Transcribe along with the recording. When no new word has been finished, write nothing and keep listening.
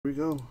Here we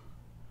go.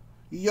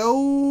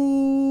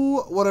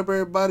 Yo, what up,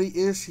 everybody?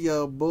 It's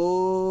your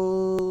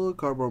boy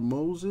Cardboard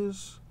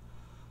Moses,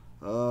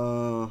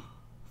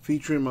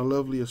 featuring my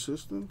lovely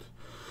assistant.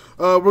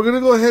 We're gonna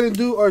go ahead and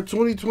do our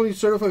 2020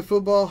 Certified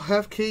Football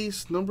half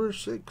case number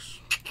 6.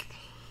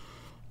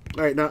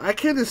 All right, now I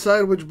can't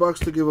decide which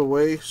box to give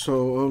away,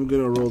 so I'm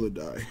gonna roll the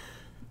die.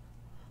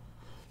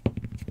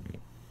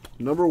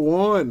 Number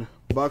 1,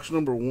 box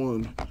number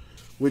 1,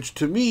 which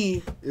to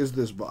me is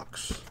this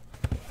box.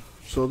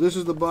 So this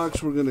is the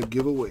box we're going to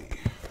give away.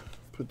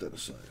 Put that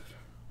aside.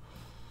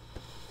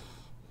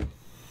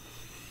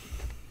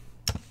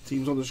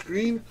 Teams on the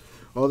screen.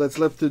 All that's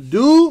left to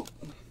do.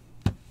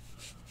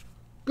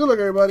 Good luck,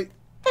 everybody.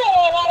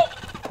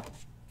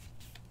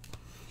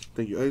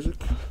 Thank you, Isaac.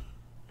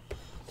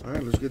 All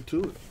right, let's get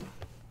to it.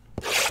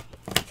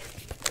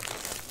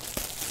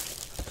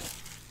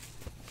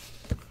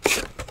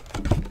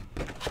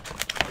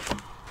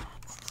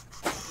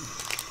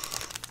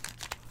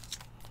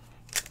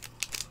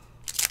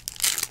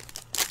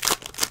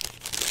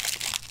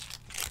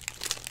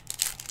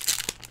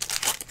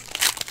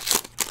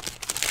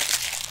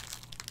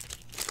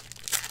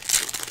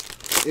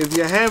 If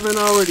you haven't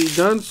already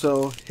done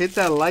so, hit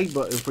that like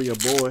button for your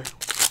boy.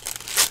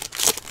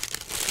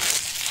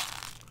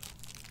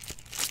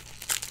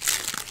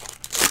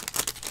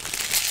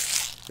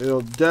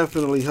 It'll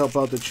definitely help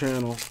out the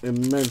channel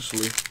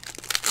immensely.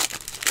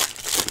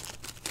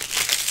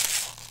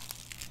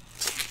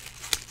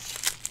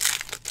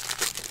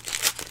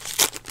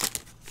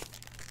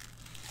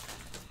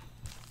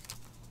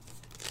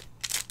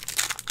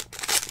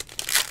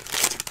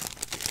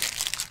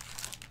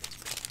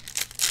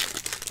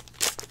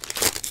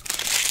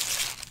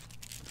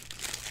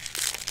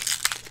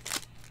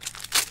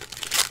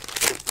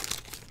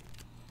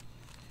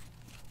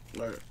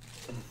 All right,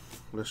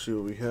 let's see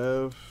what we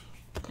have.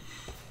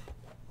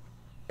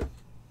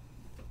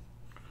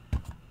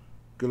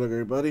 Good luck,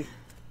 everybody.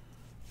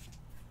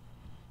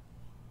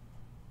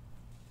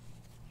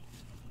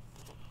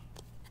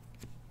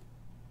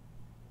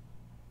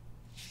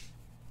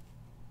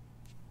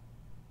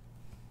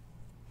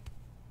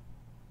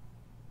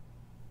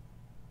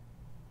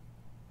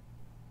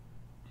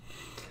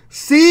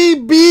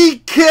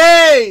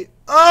 CBK!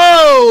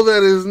 Oh,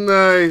 that is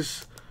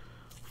nice.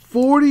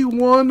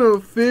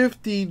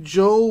 41/50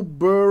 Joe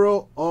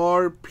Burrow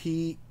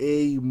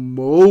RPA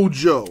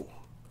Mojo.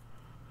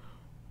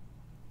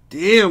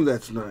 Damn,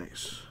 that's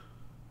nice.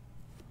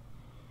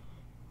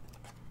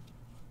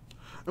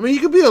 I mean,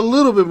 you could be a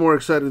little bit more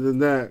excited than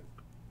that,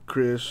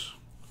 Chris.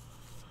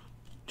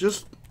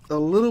 Just a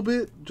little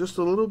bit. Just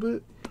a little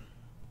bit.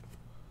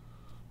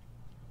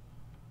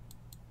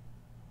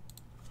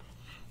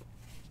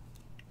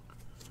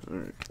 All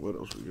right, what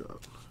else we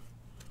got?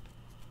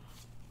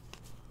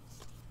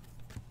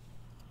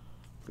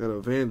 Got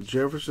a Van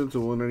Jefferson to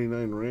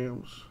 199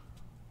 Rams.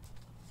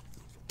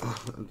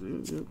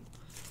 Dude,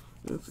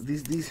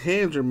 these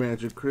hands are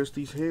magic, Chris.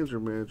 These hands are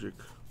magic.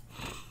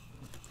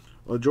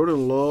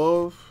 Jordan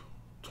Love,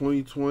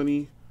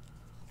 2020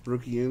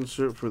 rookie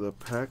insert for the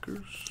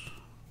Packers.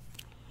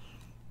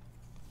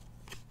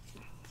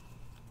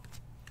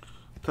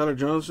 Tyler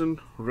Johnson,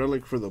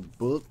 relic for the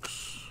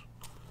books.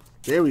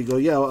 There we go.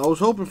 Yeah, I was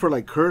hoping for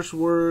like curse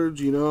words,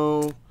 you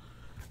know.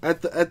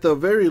 At the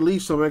very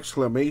least, some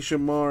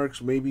exclamation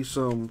marks, maybe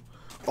some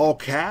all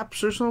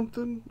caps or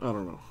something. I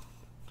don't know.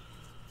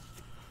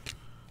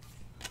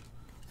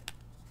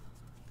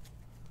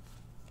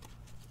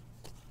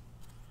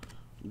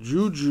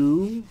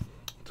 Juju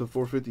to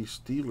 450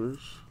 Steelers.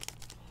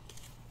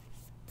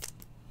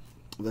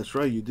 That's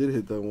right, you did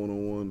hit that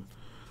 101.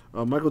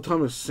 Michael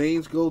Thomas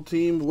Saints Gold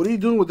Team. What are you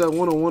doing with that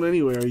 101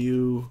 anyway? Are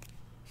you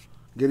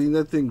getting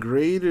that thing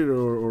graded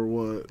or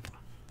what?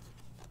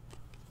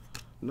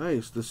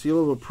 Nice. The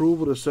seal of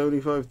approval to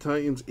 75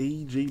 Titans,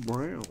 A.J.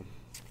 Brown.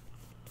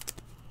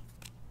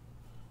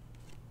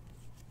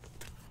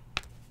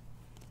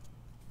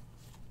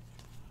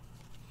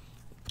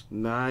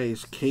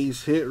 Nice.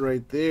 Case hit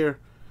right there.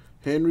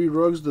 Henry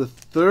Ruggs the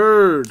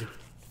third.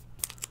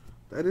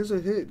 That is a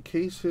hit.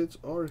 Case hits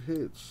are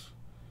hits.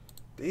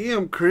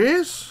 Damn,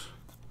 Chris.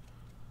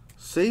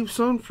 Save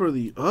some for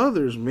the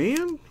others,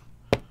 man.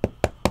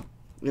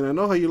 And I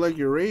know how you like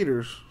your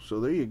Raiders. So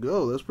there you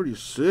go. That's pretty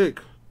sick.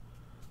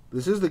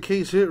 This is the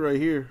case hit right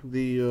here,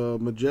 the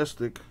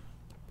Majestic.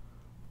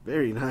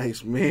 Very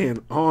nice,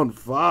 man. On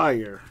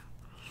fire.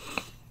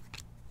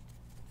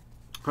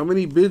 How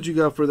many bids you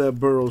got for that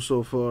Burrow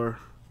so far?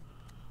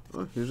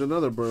 Oh, here's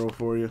another Burrow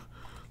for you.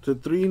 To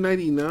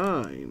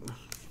 $3.99.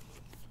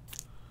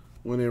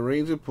 When it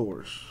rains, it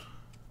pours.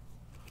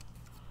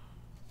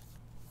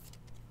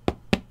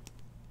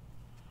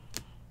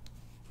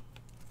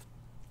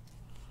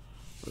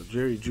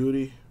 Jerry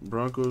Jeudy,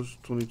 Broncos,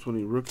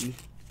 2020 rookie.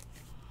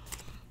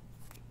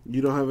 You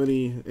don't have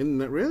any in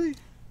that, really?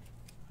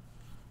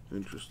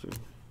 Interesting.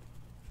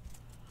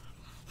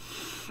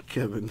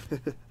 Kevin.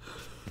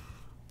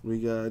 We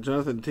got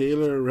Jonathan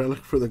Taylor, relic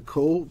for the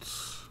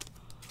Colts.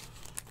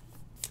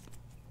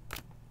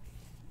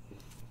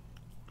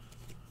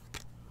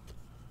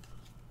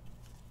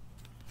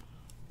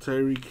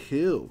 Tyreek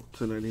Hill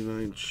to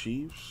 99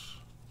 Chiefs.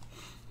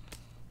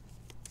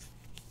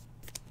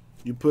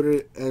 You put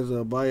it as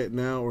a buy it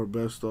now or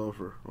best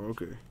offer.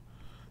 Okay.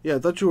 Yeah, I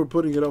thought you were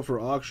putting it up for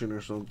auction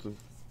or something.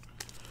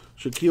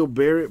 Shaquille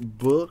Barrett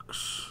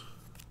books.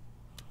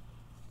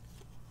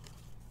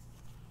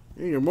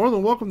 Yeah, you're more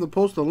than welcome to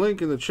post a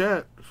link in the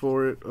chat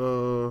for it,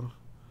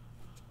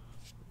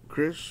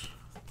 Chris.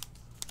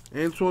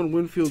 Antoine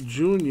Winfield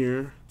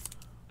Jr.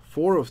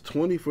 4 of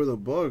 20 for the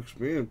Bucks.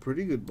 Man,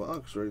 pretty good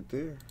box right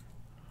there.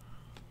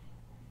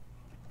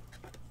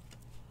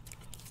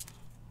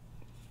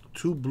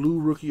 2 blue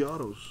rookie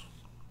autos.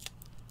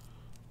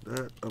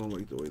 That, I don't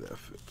like the way that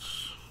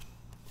fits.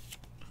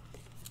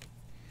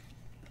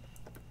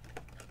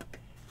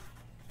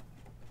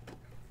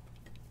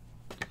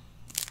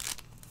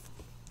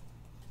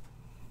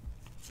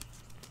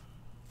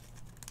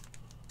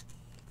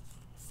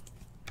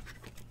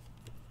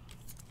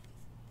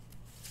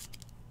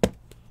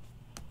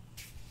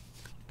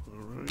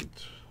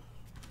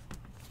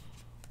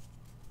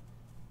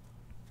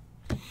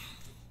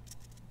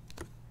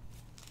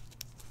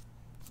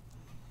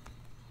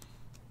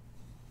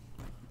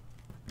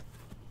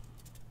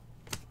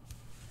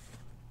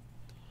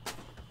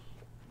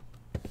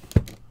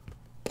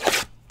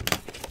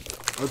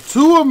 A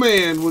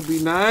Tua-man would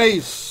be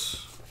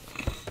nice.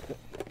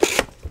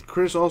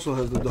 Chris also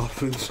has the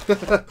Dolphins.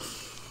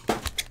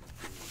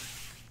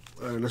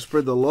 Alright, let's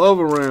spread the love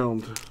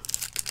around.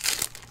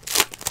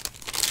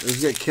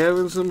 Let's get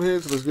Kevin some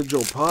hits. Let's get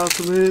Joe Pa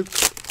some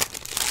hits.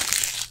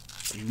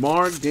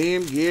 Mark,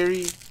 Dan,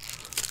 Gary,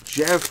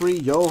 Jeffrey,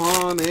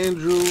 Johan,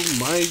 Andrew,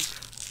 Mike,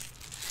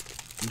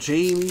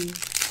 Jamie,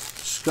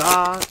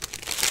 Scott.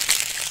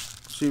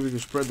 Let's see if we can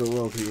spread the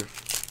wealth here.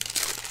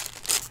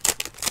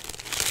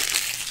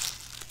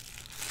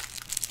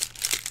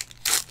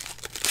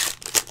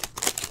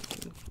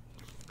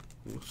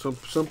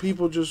 Some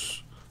people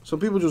just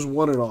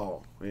want it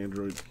all,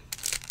 Android.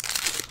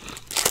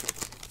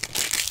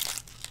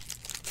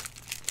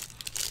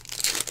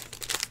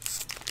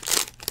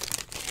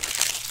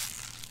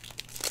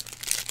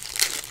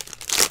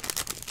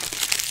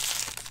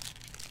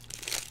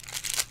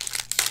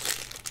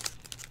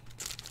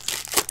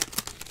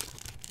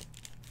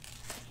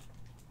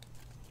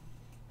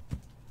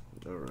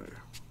 All right.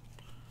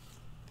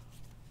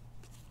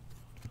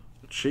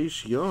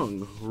 Chase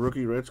Young,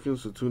 rookie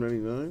Redskins to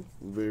 299.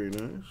 Very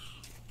nice.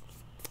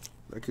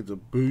 That kid's a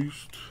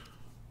beast.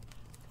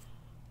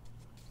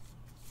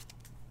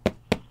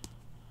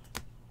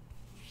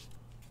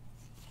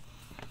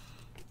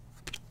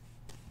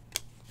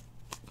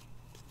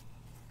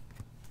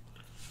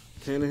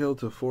 Tannehill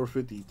to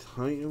 450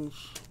 Titans.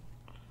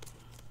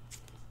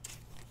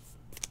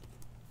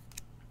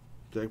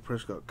 Dak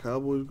Prescott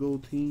Cowboys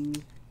gold team.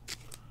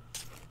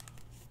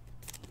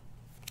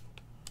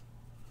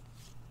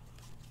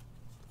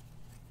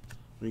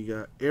 We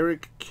got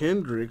Eric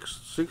Kendricks,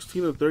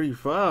 16 of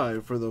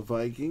 35 for the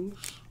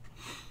Vikings.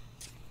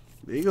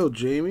 There you go,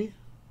 Jamie.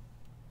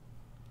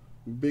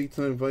 Big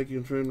time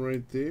Viking fan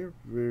right there.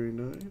 Very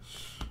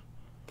nice.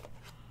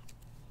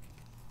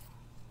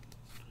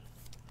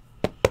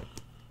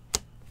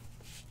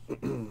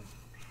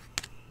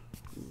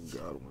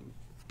 Got one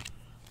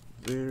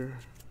there.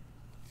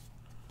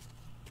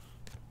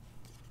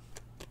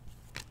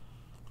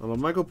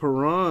 Michael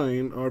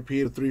Perrine,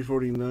 RPA to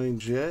 349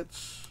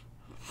 Jets.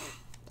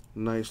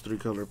 Nice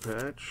 3-color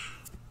patch.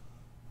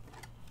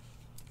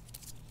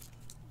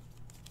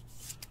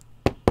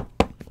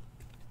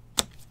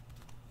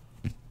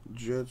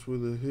 Jets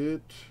with a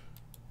hit.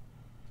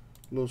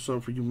 A little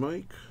something for you,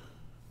 Mike.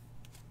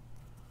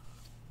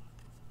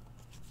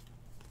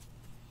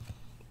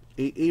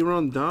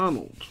 Aaron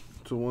Donald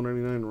to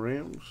 199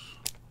 Rams.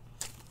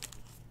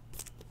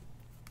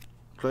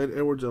 Clyde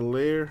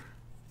Edwards-Helaire,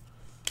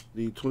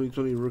 the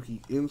 2020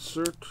 rookie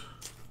insert.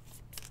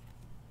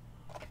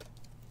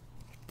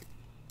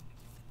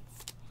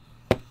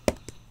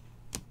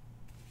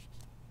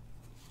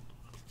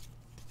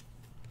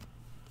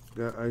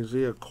 Got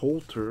Isaiah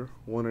Coulter,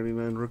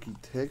 199 rookie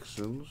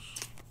Texans.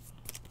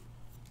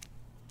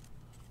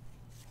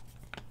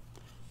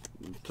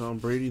 Tom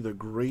Brady, the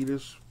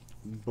greatest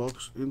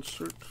Bucks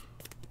insert.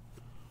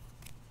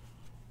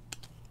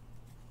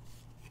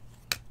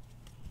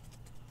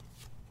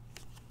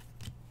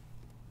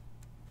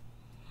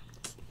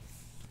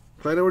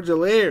 Clyde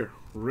Edwards-Helaire,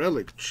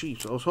 relic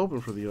Chiefs. I was hoping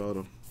for the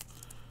auto.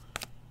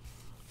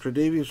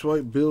 Tre'Davious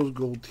White, Bills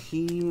gold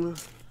team.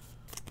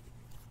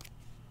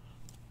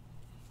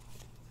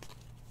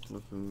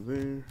 Nothing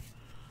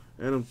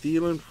there. Adam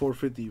Thielen,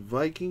 450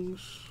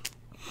 Vikings.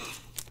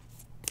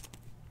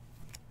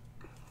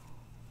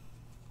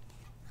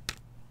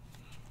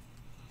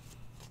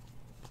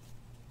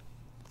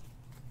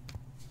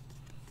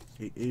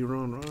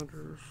 Aaron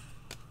Rodgers.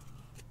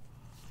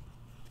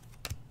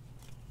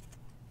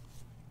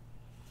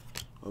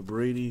 A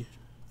Brady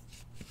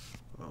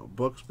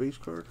Bucks base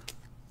card.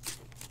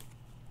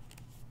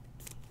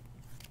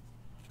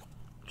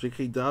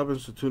 J.K.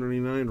 Dobbins to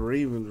 299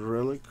 Ravens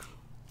relic.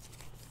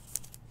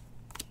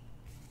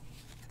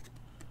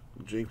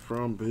 Jake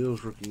Fromm,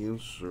 Bills rookie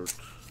insert.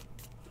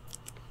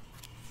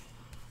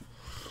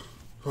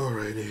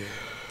 Alrighty.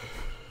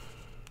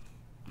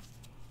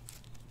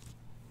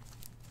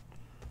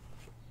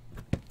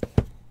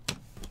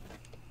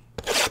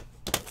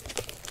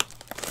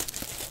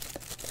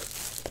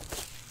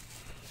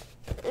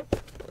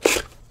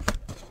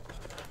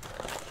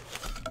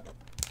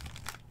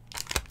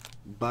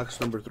 Box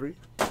number 3.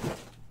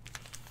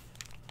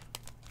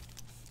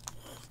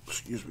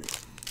 Excuse me.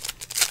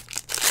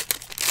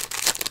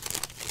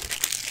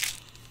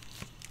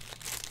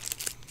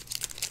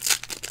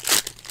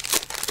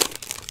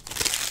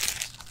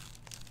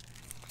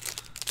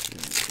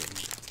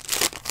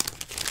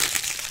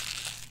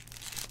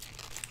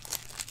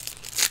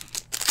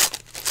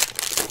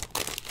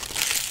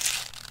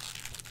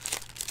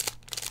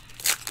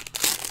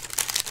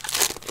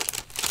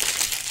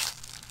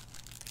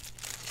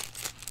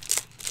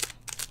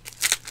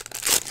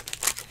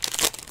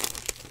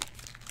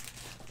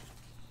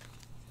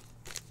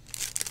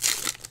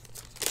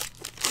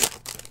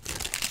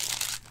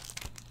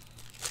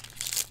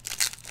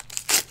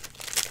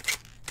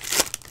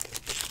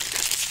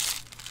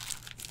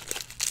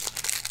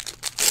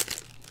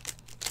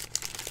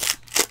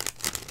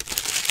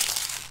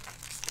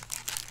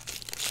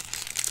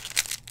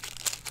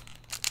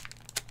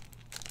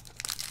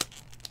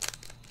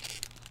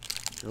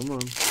 Come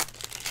on.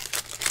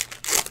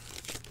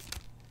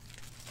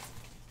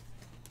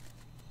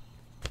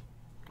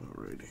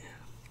 Alrighty.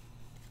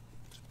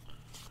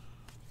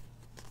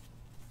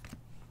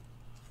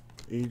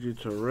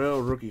 AJ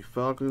Terrell, rookie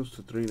Falcons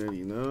to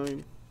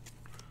 399.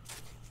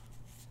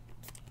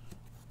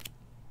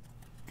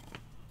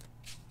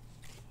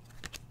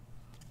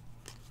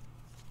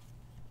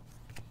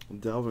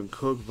 Dalvin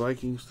Cook,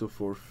 Vikings to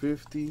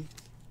 450.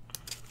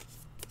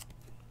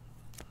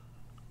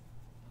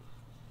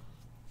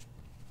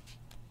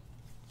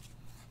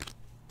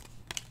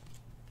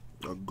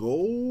 A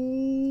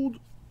gold.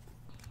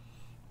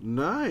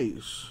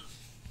 Nice.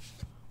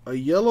 A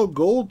yellow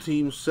gold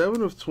team,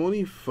 7 of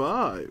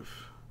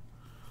 25.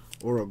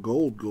 Or a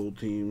gold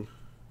team.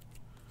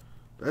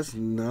 That's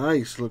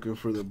nice looking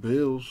for the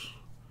Bills.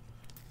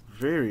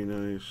 Very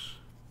nice.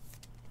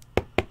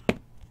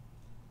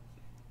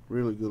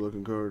 Really good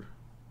looking card.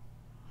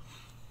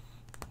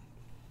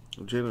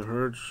 Jalen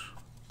Hurts,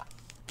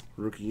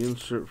 rookie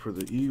insert for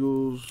the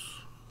Eagles.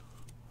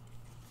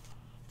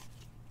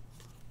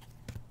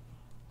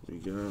 We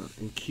got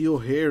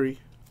N'Keal Harry,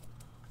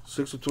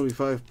 6 of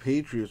 25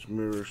 Patriots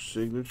mirror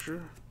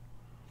signature.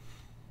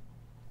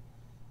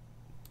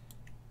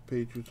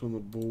 Patriots on the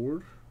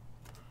board.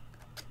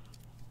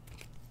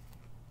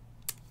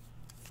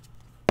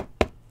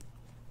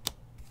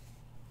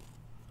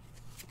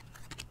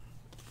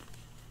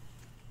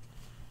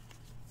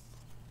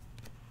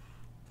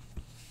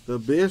 The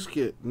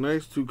Biscuit,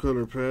 nice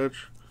 2-color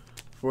patch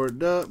for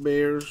the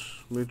Bears.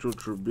 Mitchell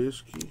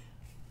Trubisky.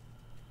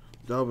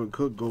 Dalvin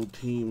Cook, gold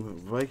team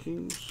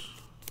Vikings.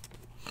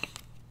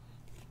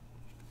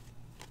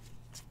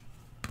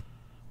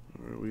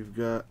 All right, we've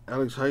got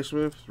Alex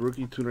Highsmith,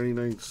 rookie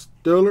 299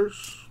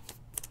 Steelers.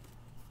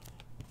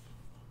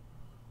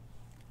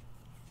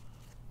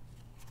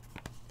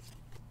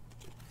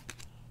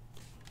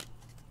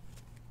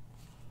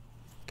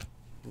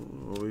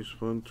 Always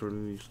fun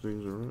turning these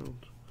things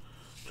around.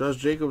 Josh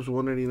Jacobs,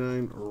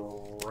 199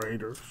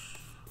 Raiders.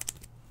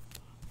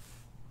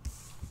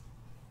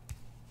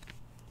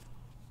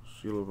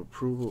 Seal of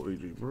approval,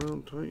 A.J.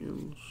 Brown,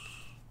 Titans.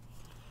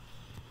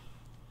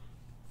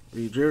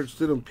 The Jared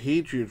Stidham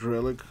Patriots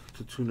relic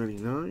to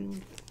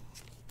 299.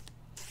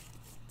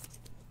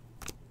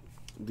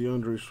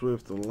 DeAndre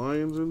Swift, the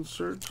Lions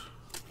insert.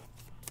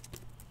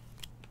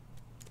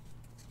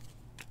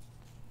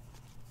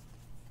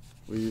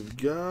 We've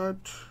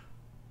got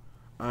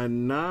a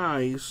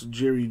nice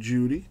Jerry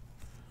Jeudy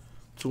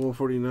to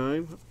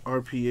 149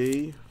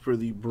 RPA for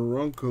the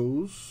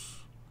Broncos.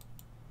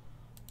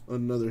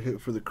 Another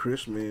hit for the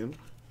Chris man.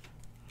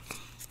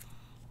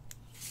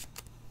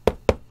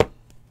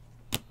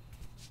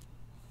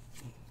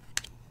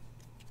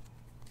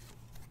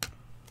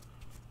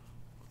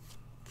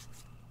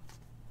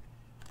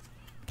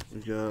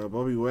 We got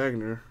Bobby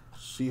Wagner,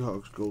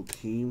 Seahawks gold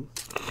team.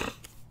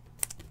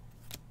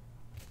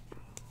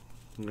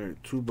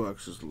 Alright, 2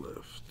 boxes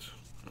left.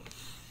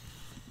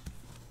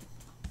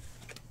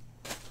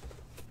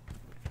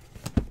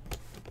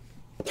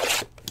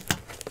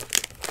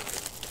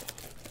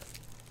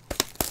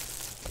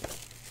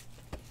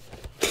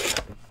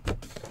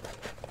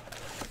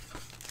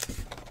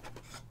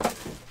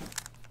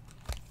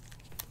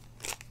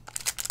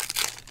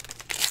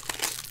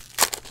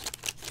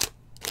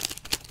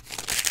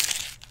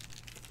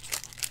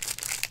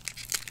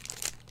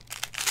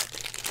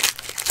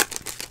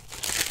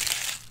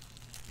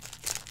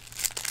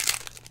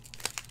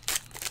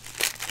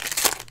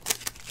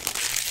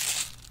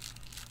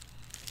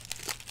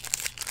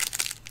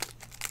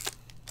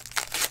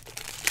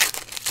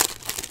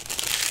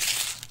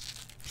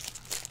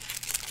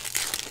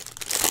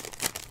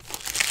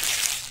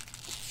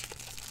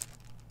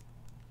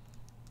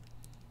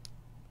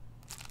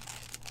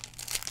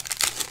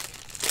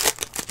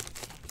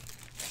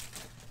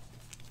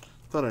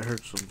 thought I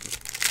heard something.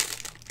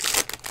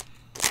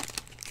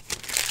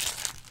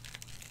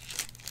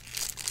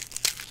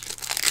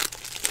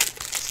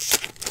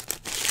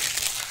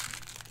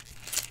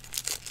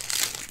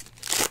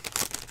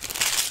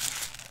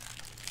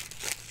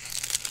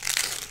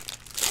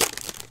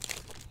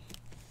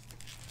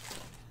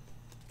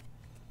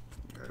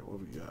 All right, what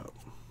we got?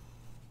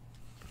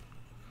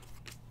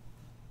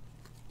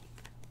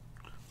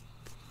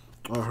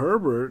 A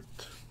Herbert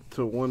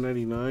to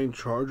 199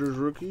 Chargers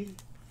rookie.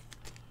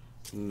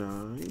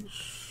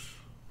 Nice.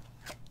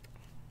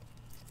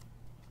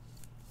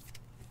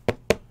 I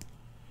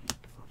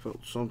felt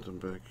something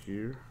back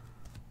here.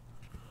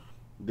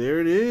 There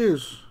it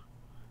is.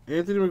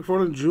 Anthony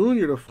McFarland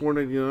Jr. to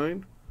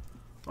 499.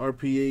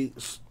 RPA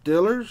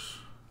Steelers.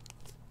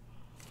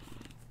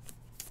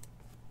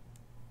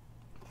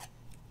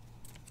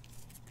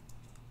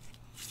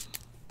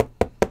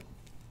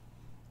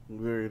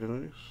 Very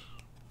nice.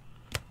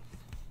 A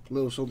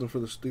little something for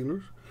the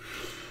Steelers.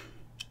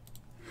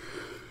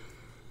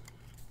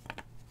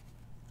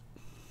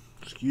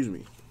 Excuse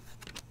me.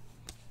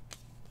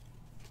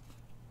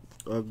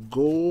 A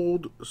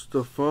gold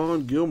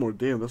Stephon Gilmore.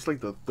 Damn, that's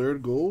like the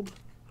third gold.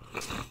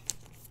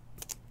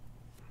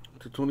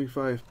 To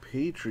 25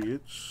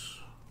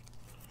 Patriots.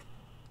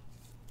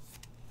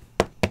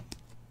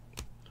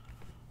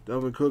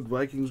 Dalvin Cook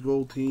Vikings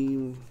gold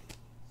team.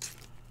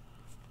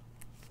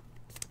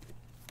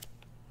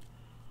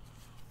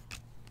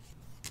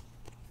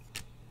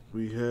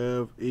 We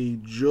have a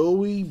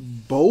Joey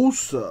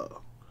Bosa.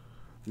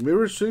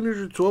 Mirror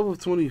signature 12 of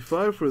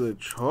 25 for the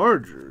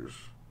Chargers.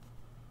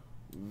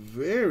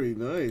 Very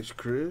nice,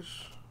 Chris.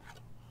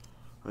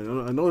 I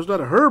know it's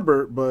not a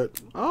Herbert, but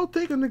I'll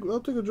take a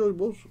Joey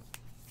Bosa.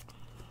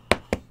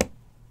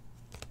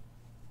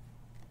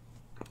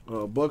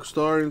 Buck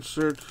Star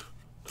insert,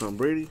 Tom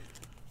Brady.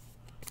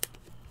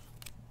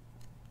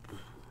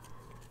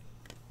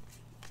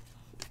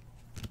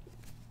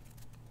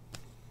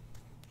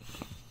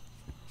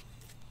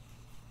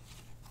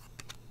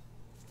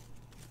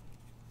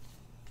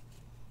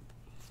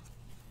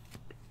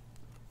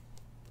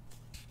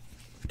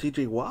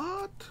 TJ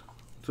Watt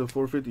to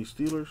 450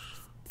 Steelers.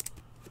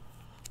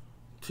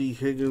 T.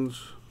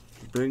 Higgins,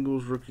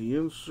 Bengals rookie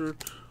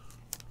insert.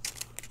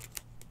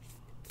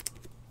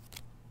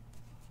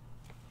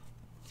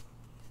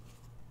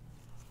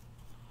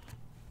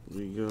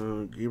 We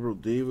got Gabriel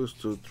Davis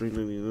to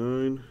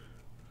 399.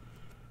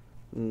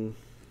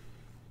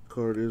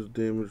 Card is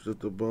damaged at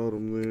the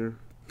bottom there.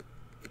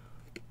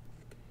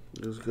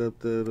 Just got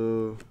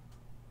that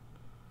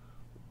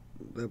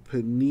that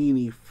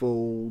Panini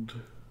fold.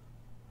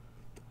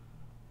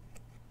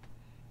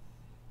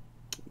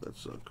 That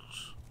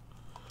sucks.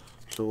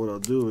 So what I'll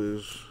do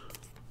is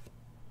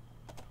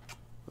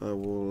I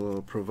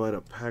will provide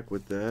a pack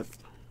with that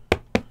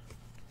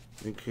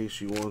in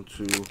case you want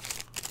to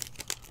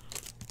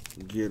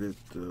get it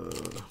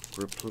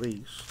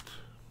replaced.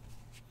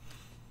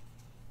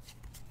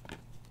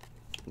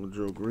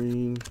 Joe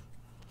Green,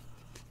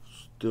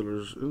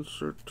 Steelers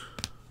insert.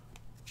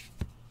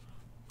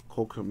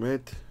 Cole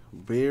Kmet,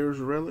 Bears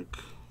relic.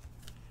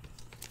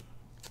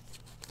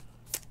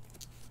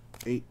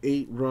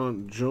 8-8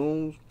 Ron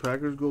Jones,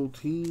 Packers gold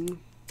team.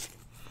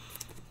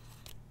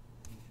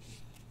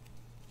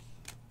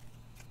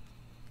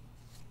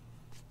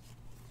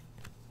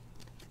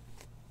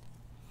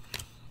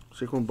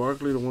 Saquon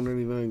Barkley to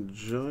 199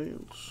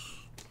 Giants.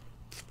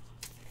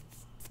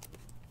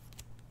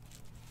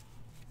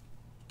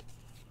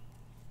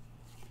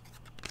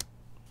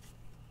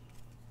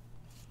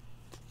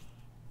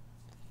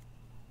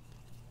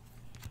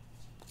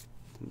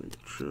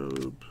 Nick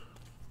Chubb.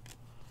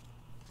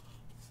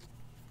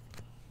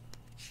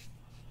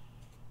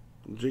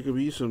 Jacob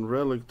Eason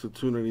relic to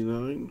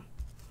 299.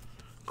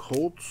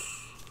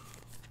 Colts.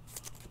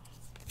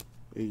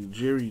 A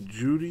Jerry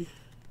Jeudy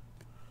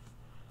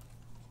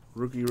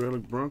rookie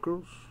relic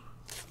Broncos.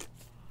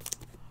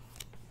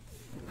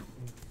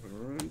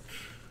 Alright.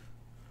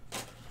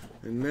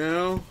 And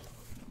now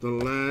the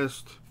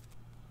last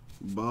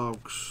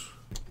box.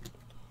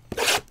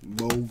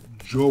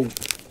 Mojo.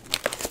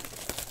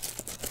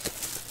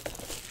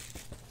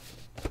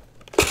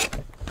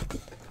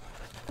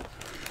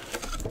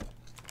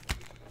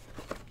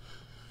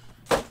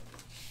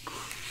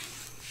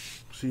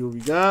 See what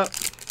we got.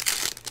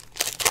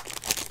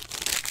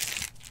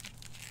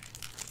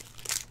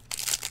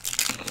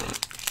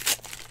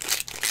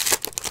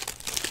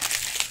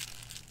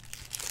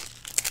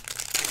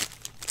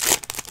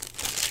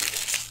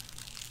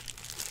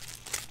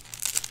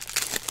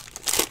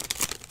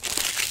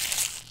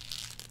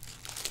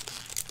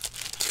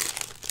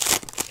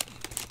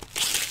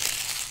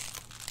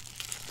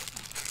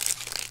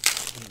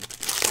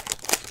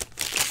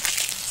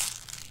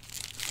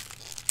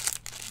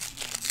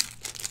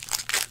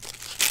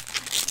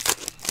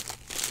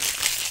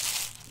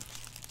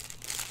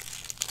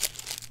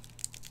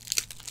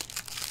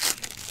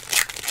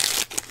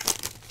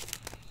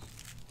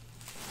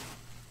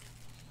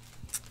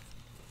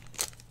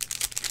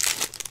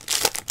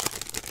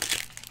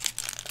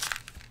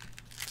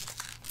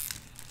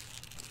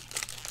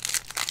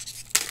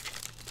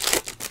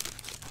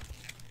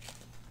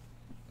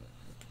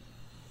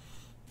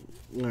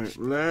 Alright,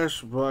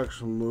 last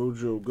box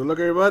mojo. Good luck,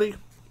 everybody.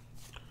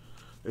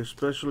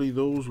 Especially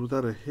those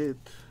without a hit.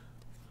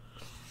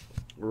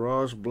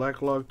 Ross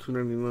Blacklock,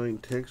 299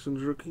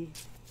 Texans rookie.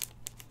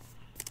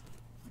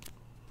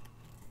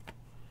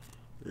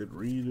 Ed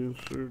Reed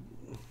insert.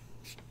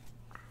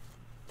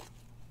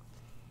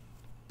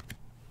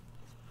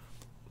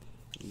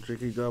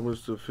 J.K.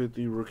 Dobbins to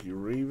 50 rookie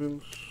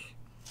Ravens.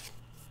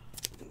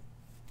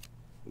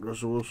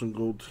 Russell Wilson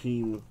gold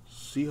team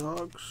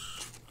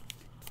Seahawks.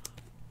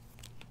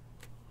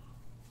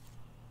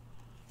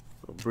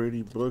 A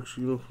Brady Bucks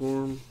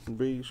uniform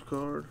base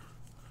card.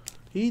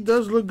 He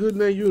does look good in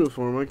that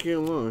uniform, I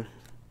can't lie.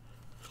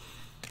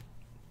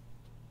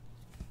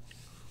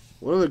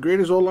 One of the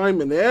greatest old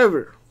linemen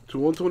ever. To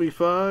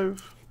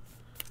 125.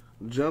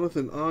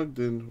 Jonathan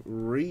Ogden,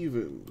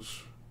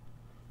 Ravens.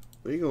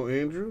 There you go,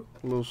 Andrew.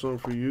 A little something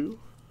for you.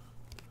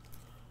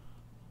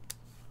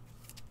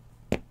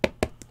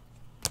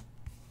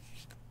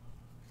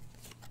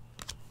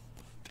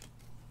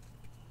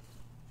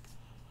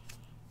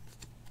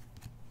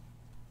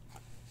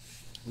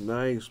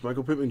 Nice.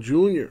 Michael Pittman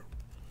Jr.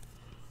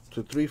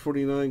 to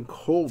 349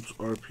 Colts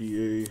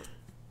RPA.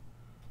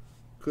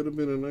 Could have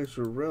been a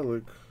nicer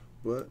relic,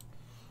 but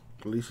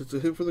at least it's a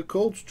hit for the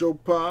Colts, Joe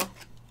Pa.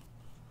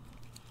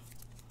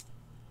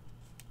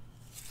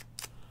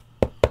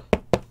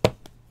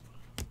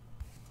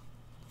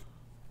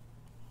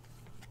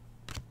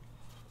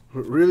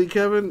 Really,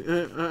 Kevin?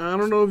 I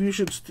don't know if you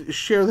should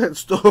share that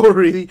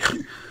story.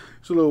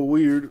 It's a little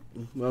weird.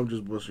 I'm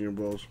just busting your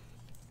balls.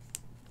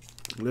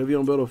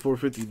 Le'Veon Bell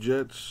 450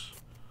 Jets.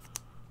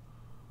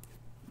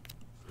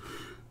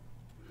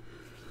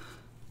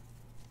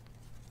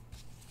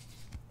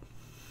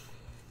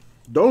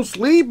 Don't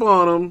sleep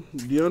on him.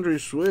 DeAndre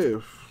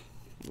Swift.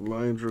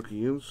 Lions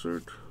rookie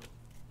insert.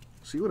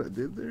 See what I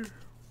did there?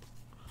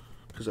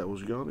 Because I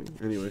was yawning.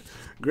 Anyway.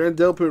 Grand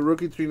Delpit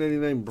rookie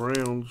 399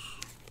 Browns.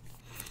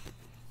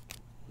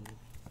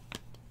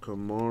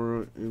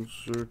 Kamara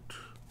insert.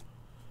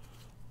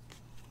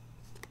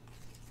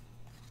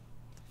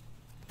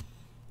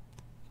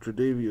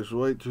 Tre'Davious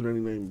White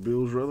 299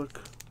 Bills relic.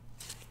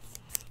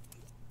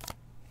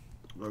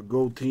 A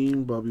gold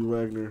team Bobby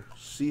Wagner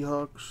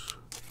Seahawks.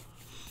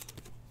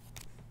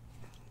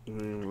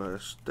 And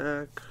last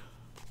stack,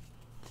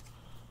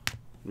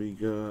 we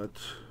got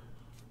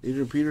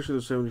Adrian Peterson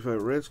to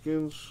 75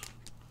 Redskins.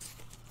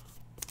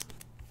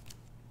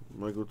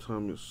 Michael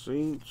Thomas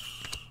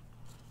Saints.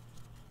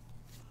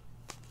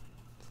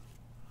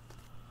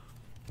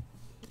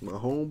 My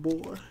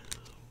homeboy.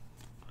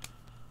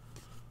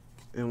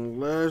 And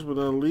last but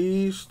not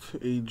least,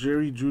 a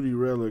Jerry Jeudy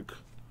relic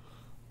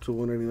to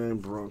 199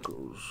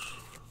 Broncos.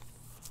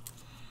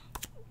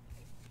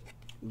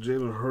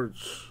 Jalen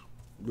Hurts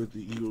with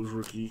the Eagles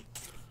rookie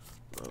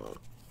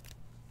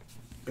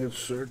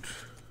insert.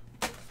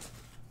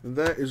 And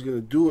that is going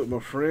to do it, my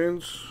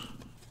friends.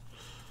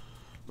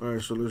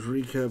 Alright, so let's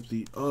recap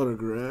the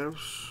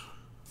autographs.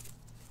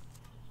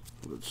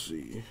 Let's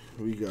see.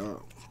 We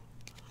got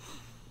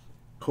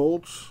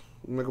Colts,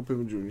 Michael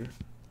Pittman Jr.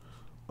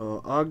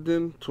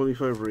 Ogden,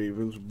 25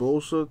 Ravens.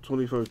 Bosa,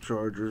 25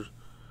 Chargers.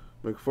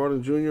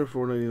 McFarland Jr.,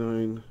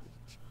 499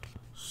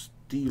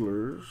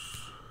 Steelers.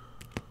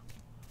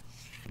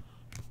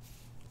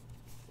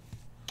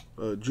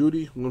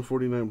 Jeudy,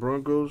 149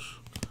 Broncos.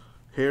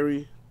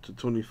 Harry, to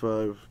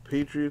 25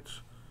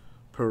 Patriots.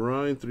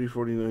 Perrine,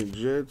 349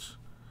 Jets.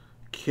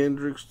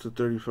 Kendricks, to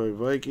 35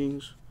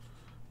 Vikings.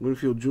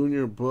 Winfield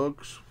Jr.,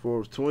 Bucks, 4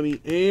 of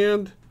 20.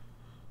 And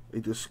a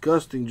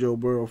disgusting Joe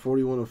Burrow,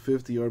 41 of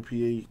 50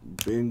 RPA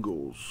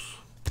Bengals.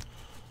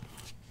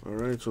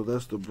 Alright, so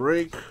that's the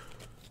break.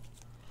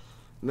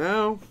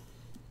 Now,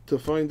 to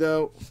find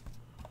out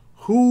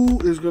who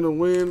is going to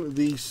win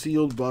the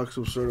sealed box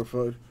of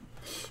certified,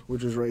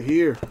 which is right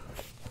here.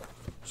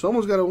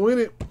 Someone's got to win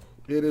it.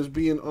 It is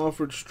being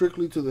offered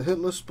strictly to the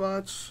hitless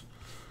spots.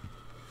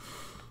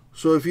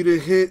 So if you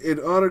did hit an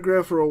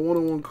autograph or a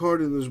one-on-one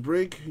card in this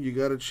break, you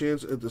got a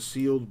chance at the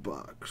sealed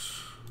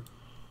box.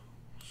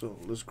 So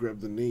let's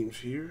grab the names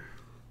here.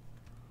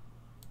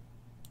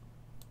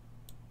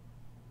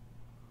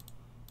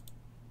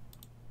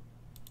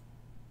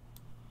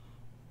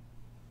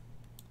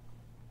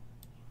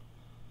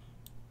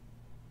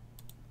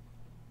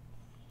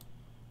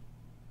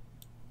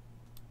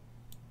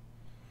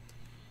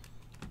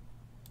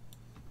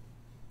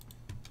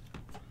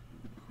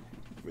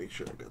 Make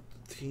sure I got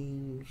the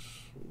teams.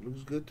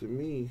 Looks good to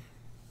me.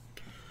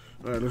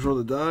 All right, let's roll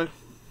the die.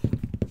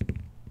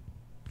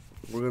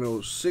 We're going to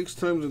go 6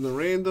 times in the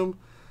random.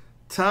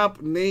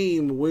 Top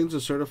name wins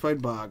a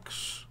certified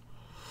box.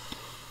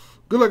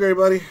 Good luck,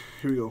 everybody.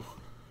 Here we go.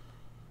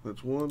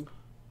 That's 1,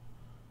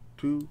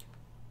 2,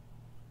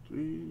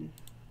 3,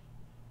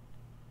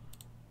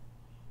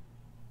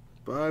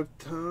 5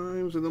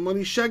 times. And the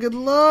money shot. Good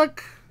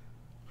luck.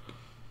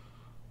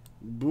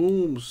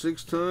 Boom.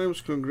 6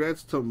 times.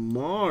 Congrats to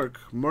Mark.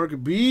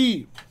 Mark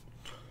B.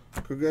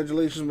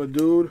 Congratulations, my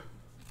dude.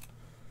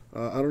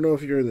 I don't know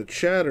if you're in the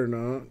chat or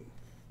not.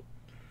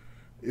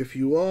 If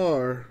you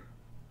are,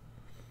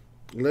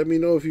 Let me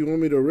know if you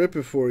want me to rip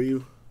it for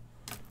you.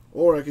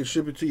 Or I can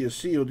ship it to you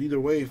sealed. Either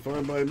way,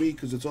 fine by me,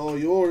 because it's all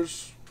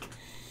yours.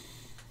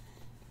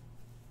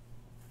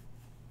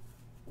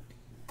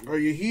 Are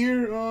you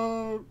here,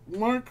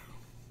 Mark?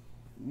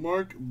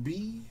 Mark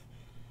B.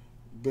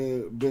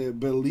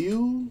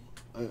 Bellew?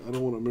 I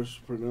don't want to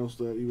mispronounce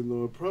that, even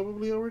though I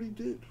probably already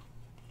did.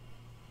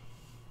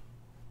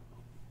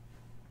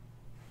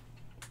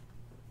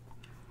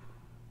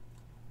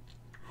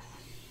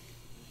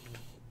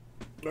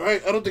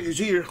 Alright, I don't think he's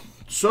here.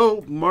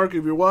 So, Mark,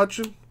 if you're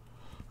watching,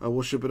 I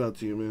will ship it out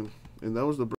to you, man. And that was the